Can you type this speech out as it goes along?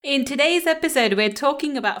In today's episode, we're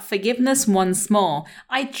talking about forgiveness once more.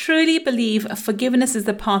 I truly believe forgiveness is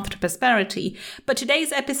the path to prosperity, but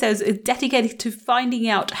today's episode is dedicated to finding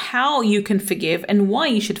out how you can forgive and why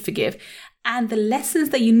you should forgive, and the lessons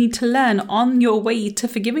that you need to learn on your way to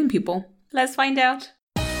forgiving people. Let's find out.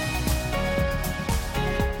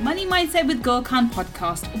 Money Mindset with Gul Khan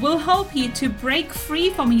podcast will help you to break free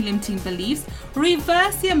from your limiting beliefs,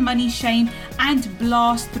 reverse your money shame, and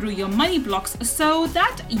blast through your money blocks so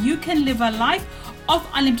that you can live a life of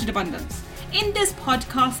unlimited abundance. In this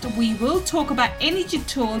podcast, we will talk about energy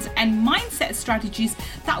tools and mindset strategies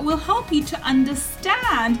that will help you to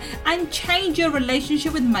understand and change your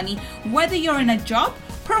relationship with money, whether you're in a job,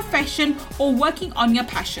 profession, or working on your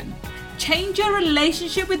passion. Change your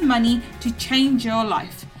relationship with money to change your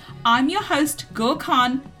life. I'm your host, Gul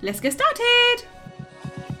Khan. Let's get started.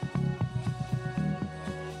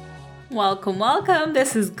 Welcome.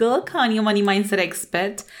 This is Gul Khan, your money mindset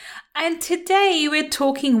expert. And today we're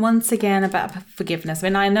talking once again about forgiveness.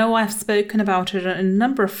 And I know I've spoken about it in a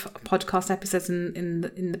number of podcast episodes in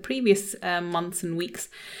the previous months and weeks.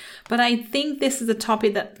 But I think this is a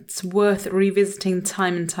topic that's worth revisiting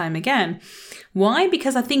time and time again. Why?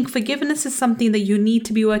 Because I think forgiveness is something that you need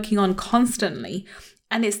to be working on constantly.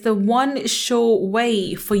 And it's the one sure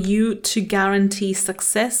way for you to guarantee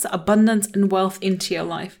success, abundance, and wealth into your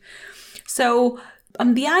life. So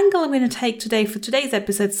the angle I'm going to take today for today's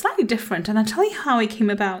episode is slightly different. And I'll tell you how it came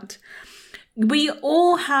about. We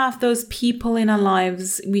all have those people in our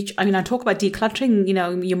lives, which, I talk about decluttering,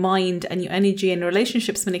 your mind and your energy and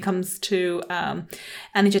relationships when it comes to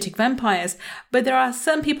energetic vampires. But there are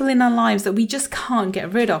some people in our lives that we just can't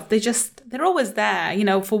get rid of. They're always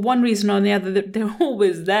there, for one reason or the other, they're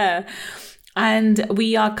always there. And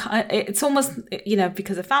it's almost,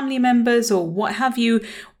 because of family members or what have you,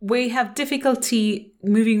 we have difficulty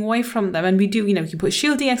moving away from them. And we do, you can put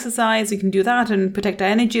shielding exercise, we can do that and protect our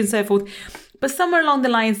energy and so forth. But somewhere along the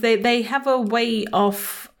lines, they have a way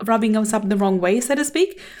of rubbing us up the wrong way, so to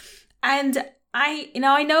speak. And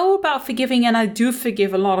I know about forgiving, and I do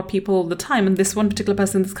forgive a lot of people all the time. And this one particular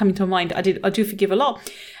person that's coming to mind, I do forgive a lot.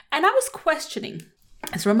 And I was questioning.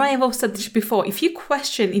 So remember, I've also said this before, if you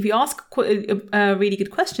ask really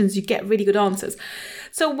good questions, you get really good answers.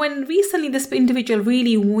 So when recently this individual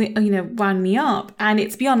really, wound me up, and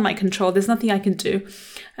it's beyond my control, there's nothing I can do.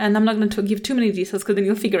 And I'm not going to give too many details because then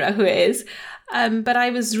you'll figure out who it is. But I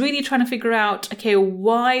was really trying to figure out, okay,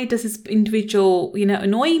 why does this individual,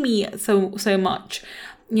 annoy me so much?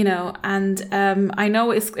 And I know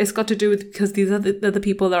it's got to do with because these are the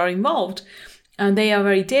people that are involved. And they are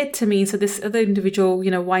very dear to me. So this other individual,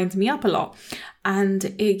 winds me up a lot. And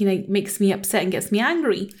it, makes me upset and gets me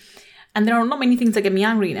angry. And there are not many things that get me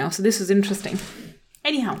angry now. So this is interesting.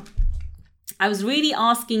 Anyhow, I was really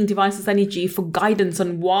asking Devices Energy for guidance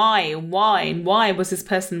on why was this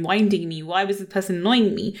person winding me? Why was this person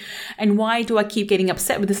annoying me? And why do I keep getting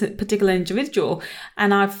upset with this particular individual?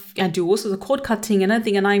 And I do all sorts of cord cutting and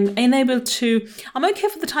everything. And I'm okay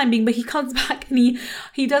for the time being, but he comes back and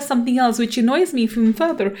he does something else, which annoys me even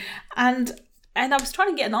further. And I was trying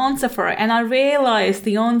to get an answer for it. And I realized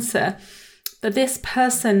the answer that this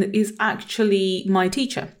person is actually my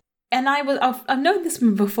teacher. And I've known this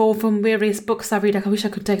before from various books I've read. I wish I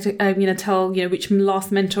could tell which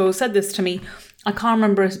last mentor said this to me. I can't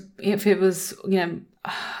remember if it was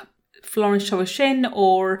Florence Scovel-Shinn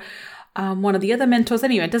or one of the other mentors.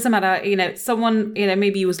 Anyway, it doesn't matter. Someone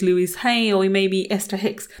maybe it was Louise Hay or maybe Esther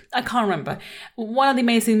Hicks. I can't remember. One of the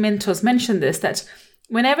amazing mentors mentioned this, that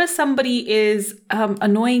whenever somebody is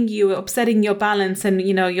annoying you, upsetting your balance and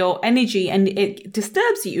your energy, and it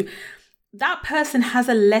disturbs you, that person has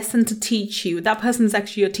a lesson to teach you. That person is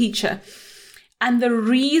actually your teacher. And the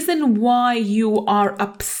reason why you are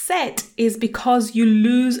upset is because you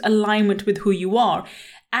lose alignment with who you are.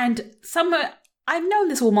 And I've known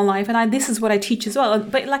this all my life, and this is what I teach as well.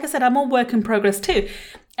 But like I said, I'm a work in progress too.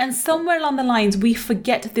 And somewhere along the lines, we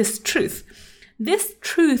forget this truth. This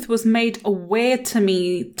truth was made aware to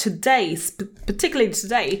me today, particularly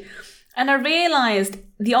today. And I realized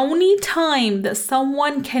the only time that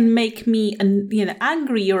someone can make me,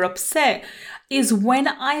 angry or upset is when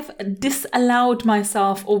I've disallowed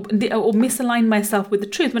myself or misaligned myself with the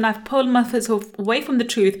truth, when I've pulled myself away from the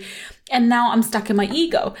truth, and now I'm stuck in my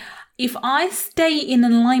ego. If I stay in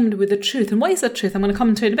alignment with the truth, and what is the truth? I'm going to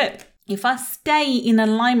come to it in a bit. If I stay in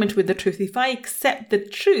alignment with the truth, if I accept the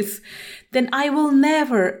truth, then I will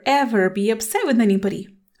never, ever be upset with anybody.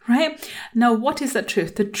 Right? Now, what is the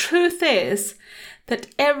truth? The truth is that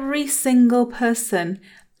every single person,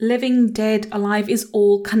 living, dead, alive, is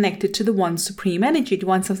all connected to the one supreme energy, the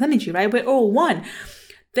one source energy, right? We're all one.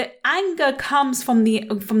 The anger comes from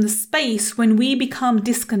the space when we become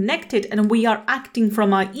disconnected and we are acting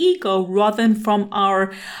from our ego rather than from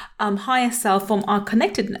our higher self, from our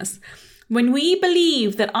connectedness. When we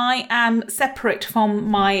believe that I am separate from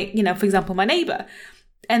my, for example, my neighbor,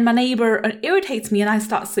 and my neighbor irritates me and I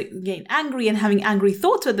start getting angry and having angry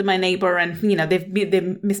thoughts with my neighbor, and,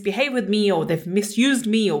 they've misbehaved with me or they've misused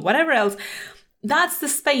me or whatever else. That's the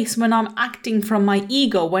space when I'm acting from my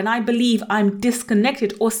ego, when I believe I'm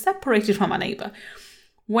disconnected or separated from my neighbor.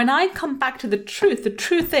 When I come back to the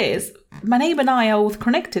truth is my neighbor and I are both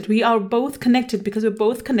connected. We are both connected because we're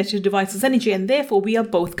both connected to devices energy, and therefore we are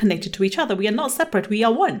both connected to each other. We are not separate. We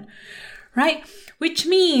are one, right? Which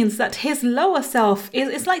means that his lower self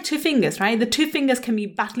is like two fingers, right? The two fingers can be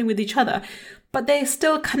battling with each other, but they're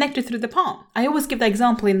still connected through the palm. I always give that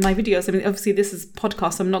example in my videos. I mean, obviously this is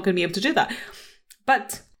podcast, so I'm not going to be able to do that.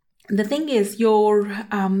 But the thing is, you're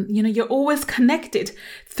always connected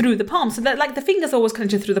through the palm. So that, like, the finger's always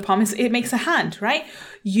connected through the palm. It makes a hand, right?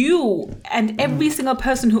 You and every single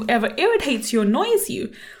person who ever irritates you, annoys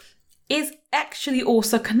you, is actually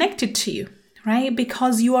also connected to you, right?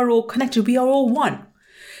 Because you are all connected. We are all one.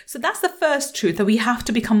 So that's the first truth that we have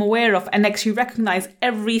to become aware of and actually recognize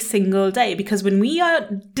every single day. Because when we are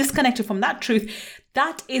disconnected from that truth,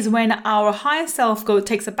 that is when our higher self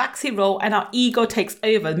takes a backseat role and our ego takes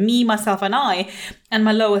over. Me, myself, and I, and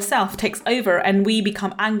my lower self takes over, and we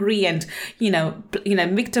become angry, and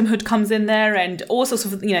victimhood comes in there, and all sorts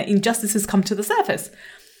of injustices come to the surface.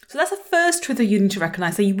 So that's the first truth that you need to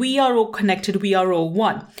recognize, that we are all connected, we are all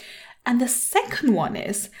one. And the second one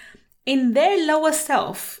is, in their lower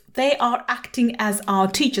self, they are acting as our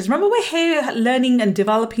teachers. Remember, we're here learning and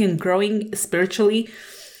developing and growing spiritually.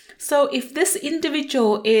 So if this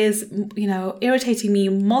individual is, irritating me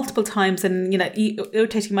multiple times and,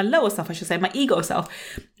 irritating my lower self, I should say, my ego self,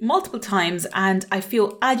 multiple times, and I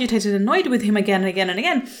feel agitated and annoyed with him again and again and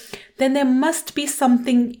again, then there must be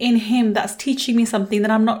something in him that's teaching me something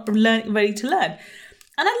that I'm not ready to learn.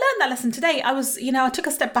 And I learned that lesson today. I took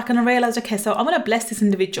a step back and I realized, okay, so I'm going to bless this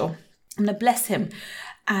individual. I'm going to bless him.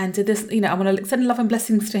 And this, I'm going to send love and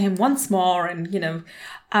blessings to him once more, and,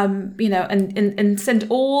 and send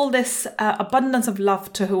all this abundance of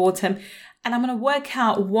love towards him. And I'm going to work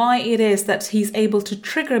out why it is that he's able to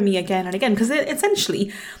trigger me again and again. Because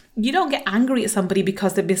essentially, you don't get angry at somebody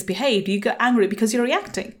because they misbehaved. You get angry because you're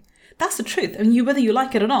reacting. That's the truth. I mean, whether you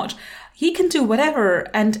like it or not, he can do whatever,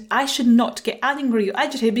 and I should not get angry or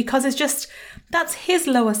agitated because that's his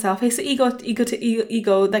lower self, his ego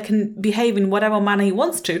that can behave in whatever manner he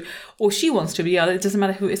wants to, or she wants to be. It doesn't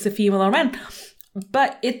matter who it's, a female or a man.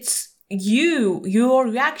 But it's your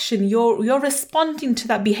reaction, you're responding to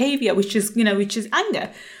that behavior, which is anger.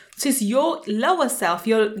 So it's your lower self,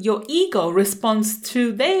 your ego responds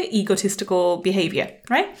to their egotistical behavior,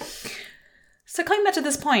 right? So coming back to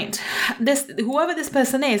this point, whoever this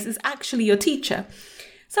person is actually your teacher.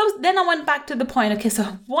 So then I went back to the point, okay, so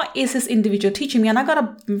what is this individual teaching me? And I got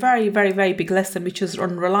a very, very, very big lesson, which is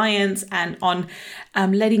on reliance and on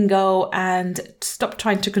letting go and stop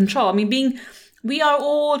trying to control. I mean, we are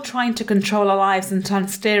all trying to control our lives and trying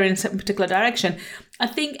to steer in a particular direction. I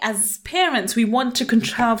think as parents, we want to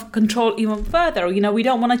control even further. We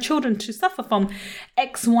don't want our children to suffer from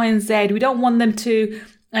X, Y, and Z. We don't want them to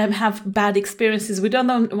have bad experiences. We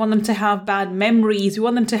don't want them to have bad memories. We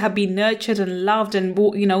want them to have been nurtured and loved and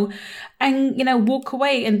walk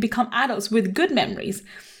away and become adults with good memories.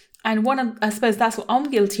 And I suppose that's what I'm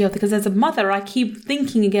guilty of, because as a mother, I keep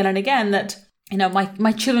thinking again and again that,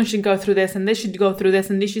 my children should go through this, and they should go through this,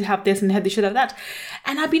 and they should have this, and they should have that.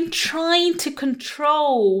 And I've been trying to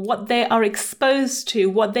control what they are exposed to,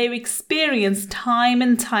 what they experience time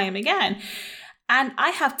and time again. And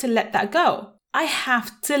I have to let that go. I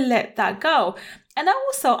have to let that go. And I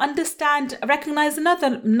also recognize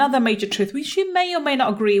another major truth, which you may or may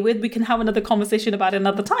not agree with. We can have another conversation about it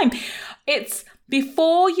another time. It's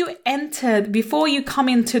before you come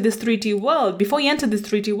into this 3D world, before you enter this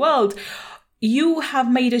 3D world, you have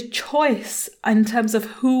made a choice in terms of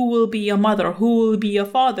who will be your mother, who will be your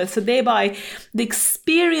father. So thereby, the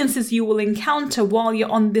experiences you will encounter while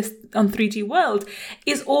you're on 3D world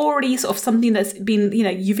is already sort of something that's been,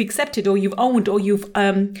 you've accepted, or you've owned, or you've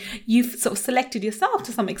sort of selected yourself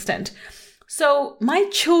to some extent. So my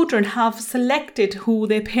children have selected who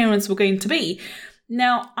their parents were going to be.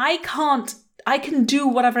 Now, I can do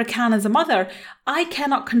whatever I can as a mother. I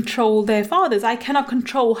cannot control their fathers. I cannot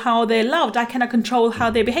control how they're loved. I cannot control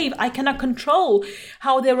how they behave. I cannot control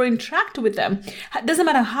how they will interact with them. It doesn't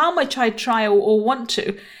matter how much I try or want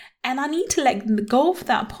to. And I need to let go of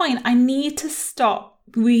that point. I need to stop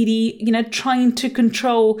really, trying to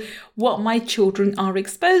control what my children are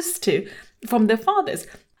exposed to from their fathers.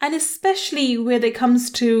 And especially when it comes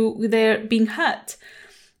to their being hurt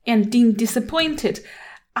and being disappointed.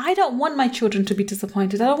 I don't want my children to be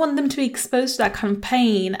disappointed. I don't want them to be exposed to that kind of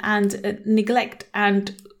pain and neglect,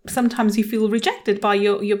 and sometimes you feel rejected by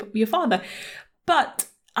your father. But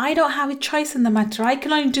I don't have a choice in the matter. I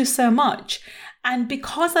can only do so much. And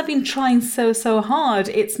because I've been trying so hard,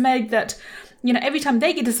 it's made that, every time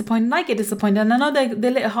they get disappointed, I get disappointed. And I know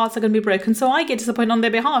their little hearts are going to be broken. So I get disappointed on their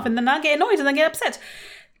behalf, and then I get annoyed and I get upset.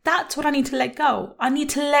 That's what I need to let go. I need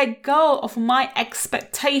to let go of my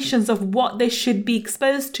expectations of what they should be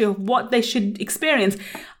exposed to, of what they should experience.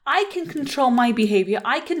 I can control my behavior.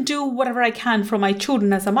 I can do whatever I can for my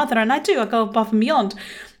children as a mother, and I do. I go above and beyond.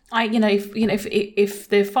 If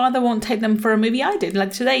the father won't take them for a movie, I did.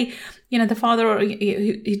 Like today, the father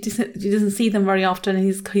he doesn't see them very often, and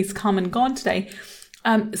he's come and gone today.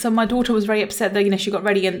 So my daughter was very upset that, she got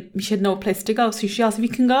ready and she had no place to go. So she asked if you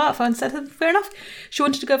can go out. I said, fair enough. She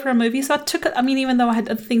wanted to go for a movie. So I took it. even though I had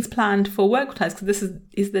other things planned for work-wise, because this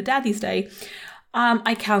is the daddy's day,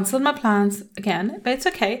 I cancelled my plans again, but it's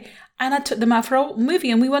okay. And I took them out for a movie,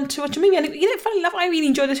 and we went to watch a movie. And, funny enough, I really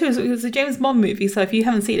enjoyed it too. It was a James Bond movie. So if you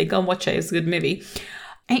haven't seen it, go and watch it. It's a good movie.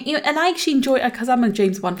 And I actually enjoyed it because I'm a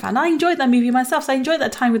James Bond fan. I enjoyed that movie myself. So I enjoyed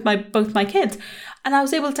that time with both my kids. And I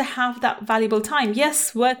was able to have that valuable time.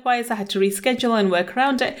 Yes, work-wise, I had to reschedule and work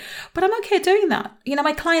around it. But I'm okay doing that.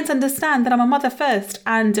 My clients understand that I'm a mother first,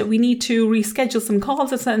 and we need to reschedule some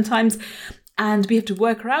calls at certain times, and we have to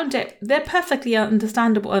work around it. They're perfectly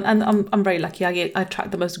understandable. And I'm very lucky. I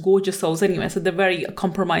attract the most gorgeous souls anyway. So they're very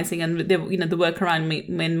compromising, and they work around me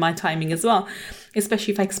in my timing as well,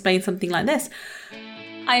 especially if I explain something like this.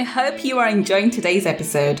 I hope you are enjoying today's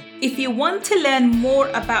episode. If you want to learn more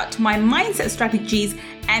about my mindset strategies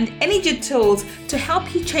and energy tools to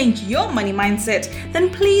help you change your money mindset,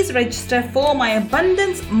 then please register for my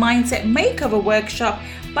Abundance Mindset Makeover Workshop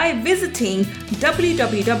by visiting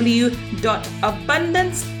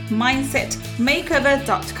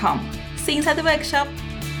www.abundancemindsetmakeover.com. See you inside the workshop.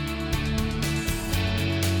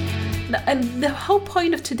 And the whole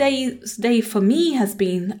point of today's day for me has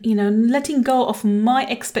been, letting go of my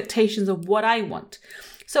expectations of what I want.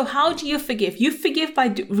 So how do you forgive? You forgive by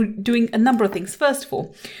doing a number of things. First of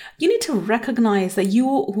all, you need to recognize that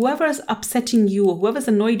whoever is upsetting you, or whoever's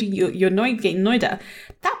annoyed you, you're getting annoyed at,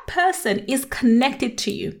 that person is connected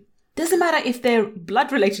to you. Doesn't matter if they're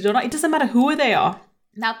blood related or not. It doesn't matter who they are.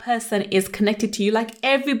 That person is connected to you, like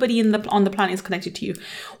everybody on the planet is connected to you.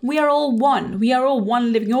 We are all one. We are all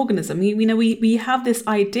one living organism. We have this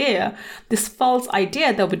idea, this false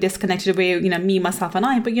idea that we're disconnected. We're, me, myself, and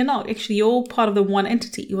I, but you're not. Actually, you're all part of the one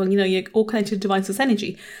entity. You're all connected to divine source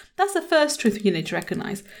energy. That's the first truth you need to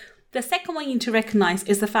recognize. The second one you need to recognize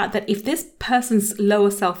is the fact that if this person's lower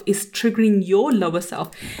self is triggering your lower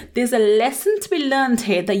self, there's a lesson to be learned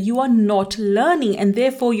here that you are not learning, and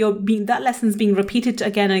therefore that lesson's being repeated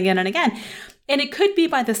again and again and again. And it could be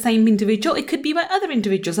by the same individual, it could be by other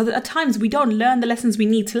individuals. At times we don't learn the lessons we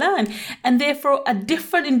need to learn, and therefore a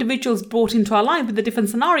different individual is brought into our life with a different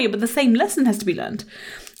scenario, but the same lesson has to be learned.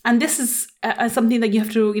 And this is something that you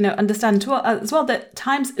have to, understand as well, that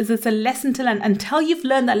times it's a lesson to learn. Until you've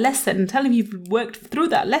learned that lesson, until you've worked through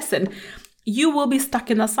that lesson, you will be stuck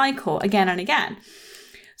in a cycle again and again.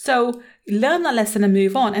 So learn that lesson and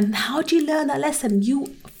move on. And how do you learn that lesson?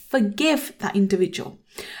 You forgive that individual.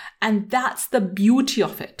 And that's the beauty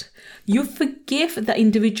of it. You forgive the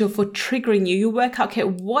individual for triggering you. You work out, okay,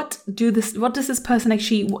 what does this person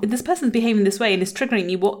actually, this person's behaving this way and is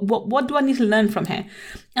triggering you. What do I need to learn from here?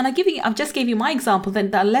 And I've just gave you my example.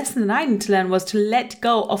 Then the lesson that I need to learn was to let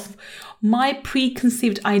go of my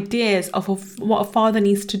preconceived ideas of what a father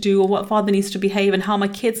needs to do, or what a father needs to behave, and how my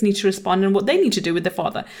kids need to respond, and what they need to do with their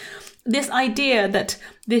father. This idea that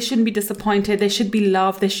they shouldn't be disappointed, they should be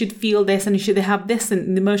loved, they should feel this, and they have this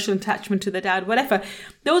and emotional attachment to their dad, whatever.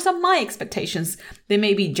 Those are my expectations. They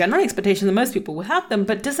may be general expectations that most people will have them,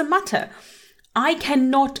 but it doesn't matter. I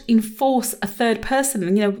cannot enforce a third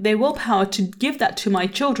person, their willpower to give that to my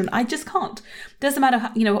children. I just can't. Doesn't matter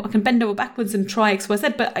how, I can bend over backwards and try X, Y,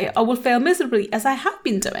 Z, but I will fail miserably, as I have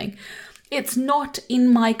been doing. It's not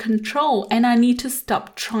in my control, and I need to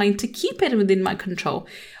stop trying to keep it within my control.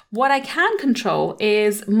 What I can control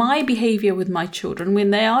is my behavior with my children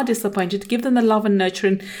when they are disappointed. Give them the love and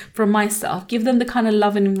nurturing from myself. Give them the kind of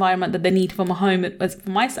love and environment that they need from a home as for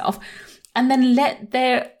myself. And then let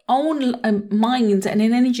their own minds and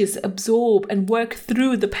energies absorb and work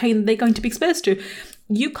through the pain they're going to be exposed to.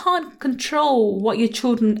 You can't control what your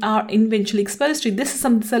children are eventually exposed to. This is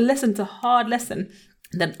a lesson, it's a hard lesson.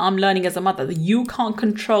 that I'm learning as a mother, that you can't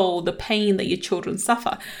control the pain that your children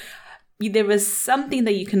suffer. There is something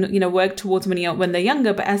that you can, work towards when they're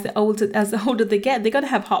younger, but as the older they get, they're going to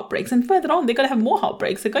have heartbreaks, and further on, they're going to have more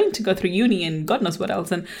heartbreaks. They're going to go through uni and God knows what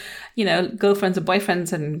else, and girlfriends and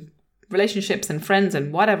boyfriends and relationships and friends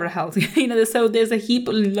and whatever else. So there's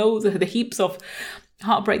the heaps of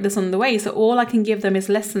heartbreak that's on the way. So all I can give them is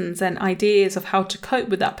lessons and ideas of how to cope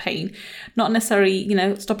with that pain, not necessarily,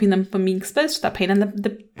 stopping them from being exposed to that pain. And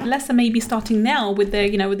the lesson may be starting now with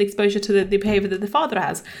with the exposure to the behavior that the father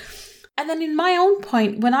has. And then in my own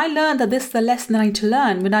point, when I learned that this is the lesson that I need to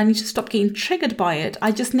learn, when I need to stop getting triggered by it,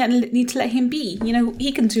 I just need to let him be.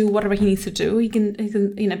 He can do whatever he needs to do. He can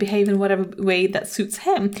behave in whatever way that suits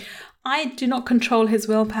him. I do not control his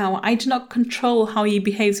willpower. I do not control how he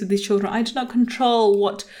behaves with his children. I do not control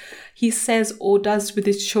what he says or does with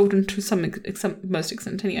his children to some most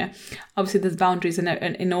extent anyway. Obviously, there's boundaries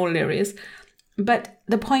in all areas. But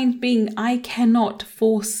the point being, I cannot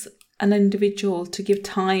force an individual to give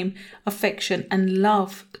time, affection, and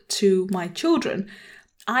love to my children.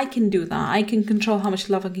 I can do that. I can control how much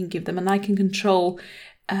love I can give them, and I can control,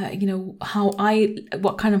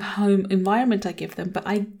 what kind of home environment I give them.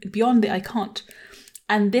 But beyond it, I can't.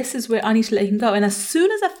 And this is where I need to let him go. And as soon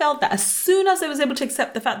as I felt that, as soon as I was able to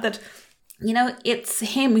accept the fact that, it's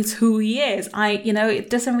him, it's who he is. It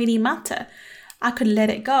doesn't really matter. I could let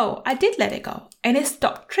it go. I did let it go. And it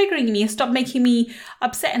stopped triggering me. It stopped making me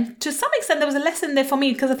upset. And to some extent, there was a lesson there for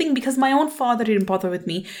me, because my own father didn't bother with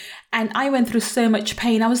me. And I went through so much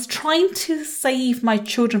pain. I was trying to save my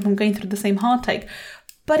children from going through the same heartache.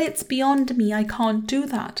 But it's beyond me. I can't do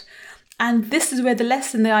that. And this is where the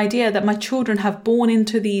lesson, the idea that my children have born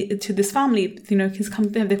into this family,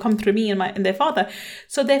 they've come through me and their father.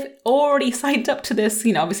 So they've already signed up to this,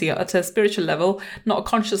 obviously at a spiritual level, not a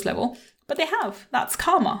conscious level. But they have. That's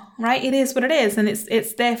karma, right? It is what it is. And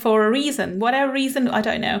it's there for a reason. Whatever reason, I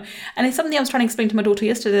don't know. And it's something I was trying to explain to my daughter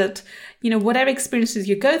yesterday, that, whatever experiences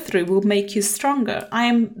you go through will make you stronger. I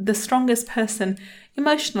am the strongest person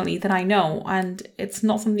emotionally that I know. And it's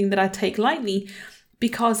not something that I take lightly,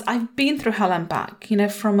 because I've been through hell and back,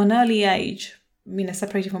 from an early age,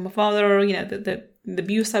 separated from my father, the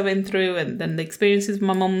abuse I went through, and then the experiences with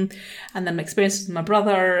my mum, and then my experiences with my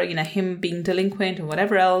brother, him being delinquent and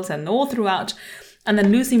whatever else, and all throughout, and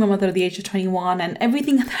then losing my mother at the age of 21, and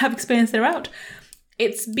everything that I've experienced throughout.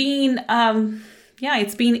 It's been,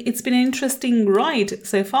 it's been an interesting ride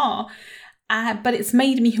so far, but it's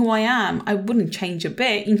made me who I am. I wouldn't change a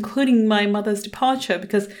bit, including my mother's departure,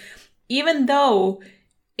 because even though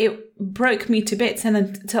it broke me to bits, and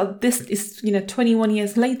until this is, 22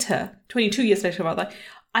 years later, rather,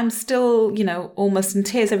 I'm still, almost in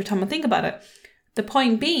tears every time I think about it. The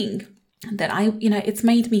point being that it's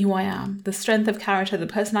made me who I am, the strength of character, the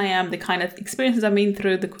person I am, the kind of experiences I've been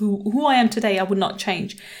through, who I am today, I would not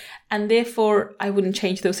change. And therefore, I wouldn't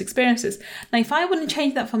change those experiences. Now, if I wouldn't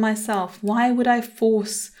change that for myself, why would I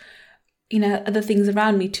force, other things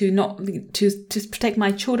around me to protect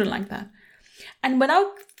my children like that? And when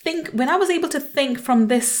I was able to think from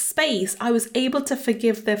this space, I was able to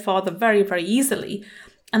forgive their father very, very easily,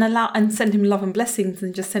 and send him love and blessings,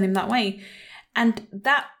 and just send him that way. And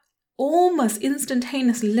that almost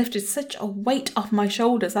instantaneously lifted such a weight off my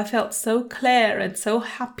shoulders. I felt so clear and so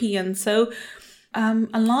happy and so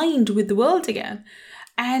aligned with the world again.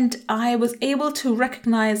 And I was able to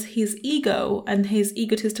recognize his ego and his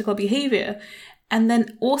egotistical behavior, and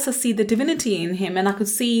then also see the divinity in him. And I could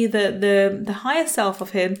see the higher self of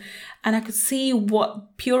him, and I could see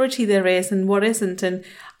what purity there is and what isn't. And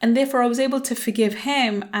therefore I was able to forgive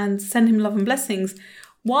him and send him love and blessings,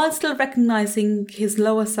 while still recognizing his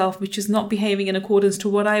lower self, which is not behaving in accordance to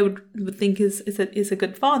what I would think is a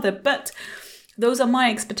good father. But those are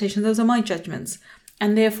my expectations, those are my judgments,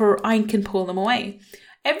 and therefore I can pull them away.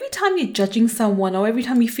 Every time you're judging someone, or every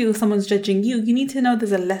time you feel someone's judging you, you need to know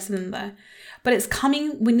there's a lesson in there. But it's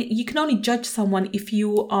coming when you can only judge someone if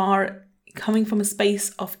you are coming from a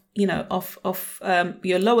space of,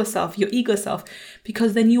 your lower self, your ego self,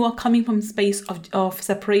 because then you are coming from a space of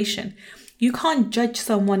separation. You can't judge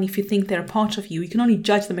someone if you think they're a part of you. You can only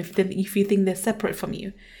judge them if you think they're separate from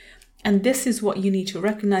you. And this is what you need to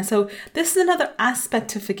recognize. So this is another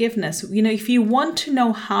aspect of forgiveness. If you want to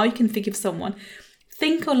know how you can forgive someone,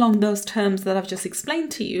 think along those terms that I've just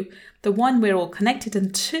explained to you. The one, we're all connected,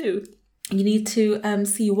 and two, you need to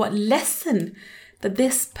see what lesson that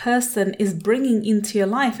this person is bringing into your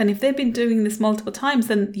life. And if they've been doing this multiple times,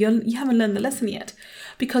 then you haven't learned the lesson yet.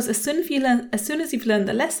 Because as soon as you've learned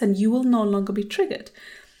the lesson, you will no longer be triggered.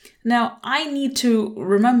 Now, I need to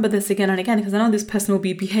remember this again and again, because I know this person will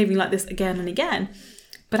be behaving like this again and again.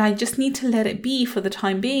 but I just need to let it be for the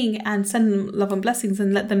time being and send them love and blessings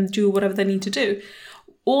and let them do whatever they need to do.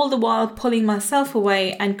 All the while pulling myself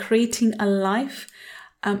away and creating a life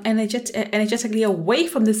energetically away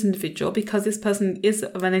from this individual, because this person is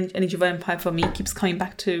an energy vampire for me, keeps coming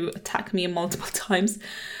back to attack me multiple times.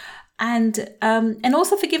 And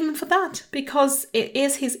also forgive him for that, because it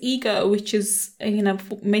is his ego which is,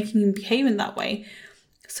 making him behave in that way.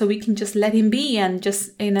 So we can just let him be and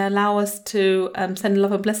just allow us to send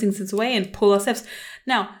love and blessings his way and pull ourselves.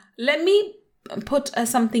 Now, let me put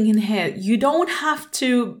something in here. You don't have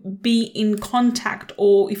to be in contact,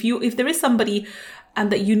 or if there is somebody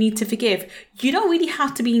that you need to forgive, you don't really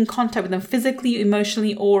have to be in contact with them physically,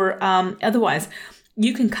 emotionally, or otherwise.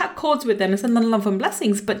 You can cut cords with them and send them love and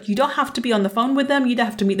blessings, but you don't have to be on the phone with them. You don't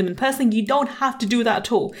have to meet them in person. You don't have to do that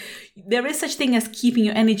at all. There is such thing as keeping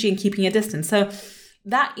your energy and keeping your distance. So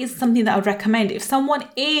that is something that I would recommend. If someone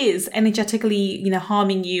is energetically,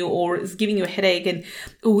 harming you, or is giving you a headache and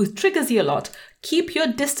triggers you a lot, keep your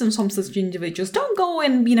distance from such individuals. Don't go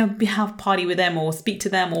and, have a party with them or speak to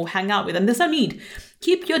them or hang out with them. There's no need.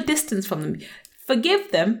 Keep your distance from them.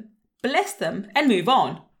 Forgive them, bless them, and move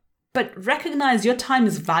on. But recognize your time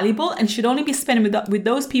is valuable and should only be spent with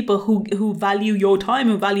those people who value your time,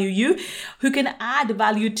 who value you, who can add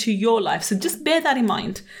value to your life. So just bear that in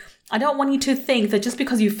mind. I don't want you to think that just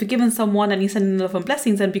because you've forgiven someone and you send them love and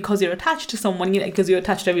blessings, and because you're attached to someone, because you're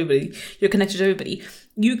attached to everybody, you're connected to everybody,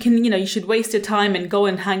 you can, you should waste your time and go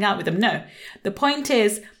and hang out with them. No. The point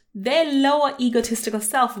is, their lower egotistical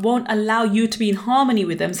self won't allow you to be in harmony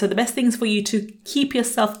with them. So the best thing is for you to keep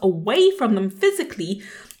yourself away from them physically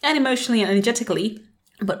and emotionally and energetically,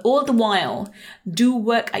 but all the while do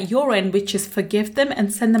work at your end, which is forgive them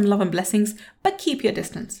and send them love and blessings, but keep your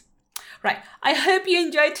distance. Right. I hope you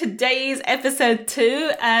enjoyed today's episode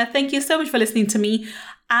too. Thank you so much for listening to me.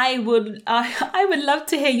 I would love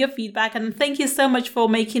to hear your feedback, and thank you so much for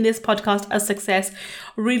making this podcast a success.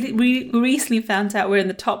 We recently found out we're in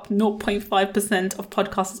the top 0.5% of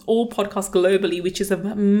podcasts, all podcasts globally, which is a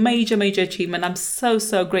major, major achievement. I'm so,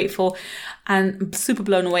 so grateful and super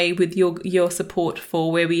blown away with your support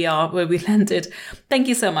for where we landed. Thank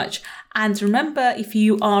you so much. And remember, if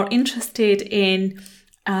you are interested in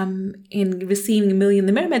receiving a Million in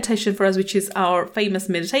the Mirror meditation for us, which is our famous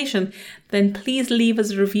meditation, then please leave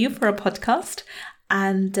us a review for our podcast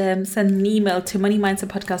and send an email to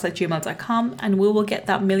moneymindsetpodcast@gmail.com, and we will get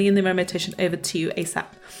that Million in the Mirror meditation over to you ASAP.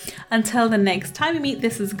 Until the next time we meet,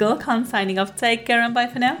 this is Gul Khan signing off. Take care and bye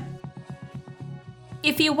for now.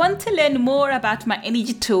 If you want to learn more about my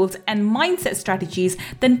energy tools and mindset strategies,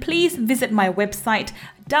 then please visit my website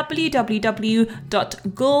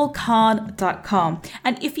www.gulkhan.com.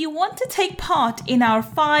 And if you want to take part in our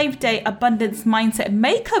 5-day abundance mindset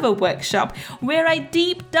makeover workshop, where I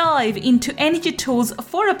deep dive into energy tools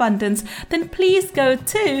for abundance, then please go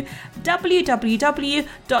to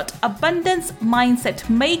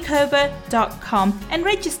www.abundancemindsetmakeover.com and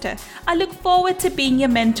register. I look forward to being your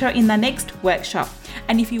mentor in the next workshop.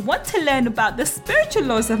 And if you want to learn about the spiritual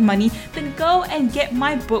laws of money, then go and get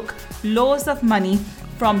my book, Laws of Money,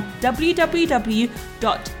 from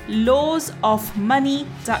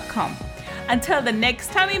www.lawsofmoney.com. Until the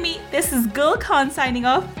next time we meet, this is Gul Khan signing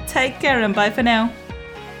off. Take care and bye for now.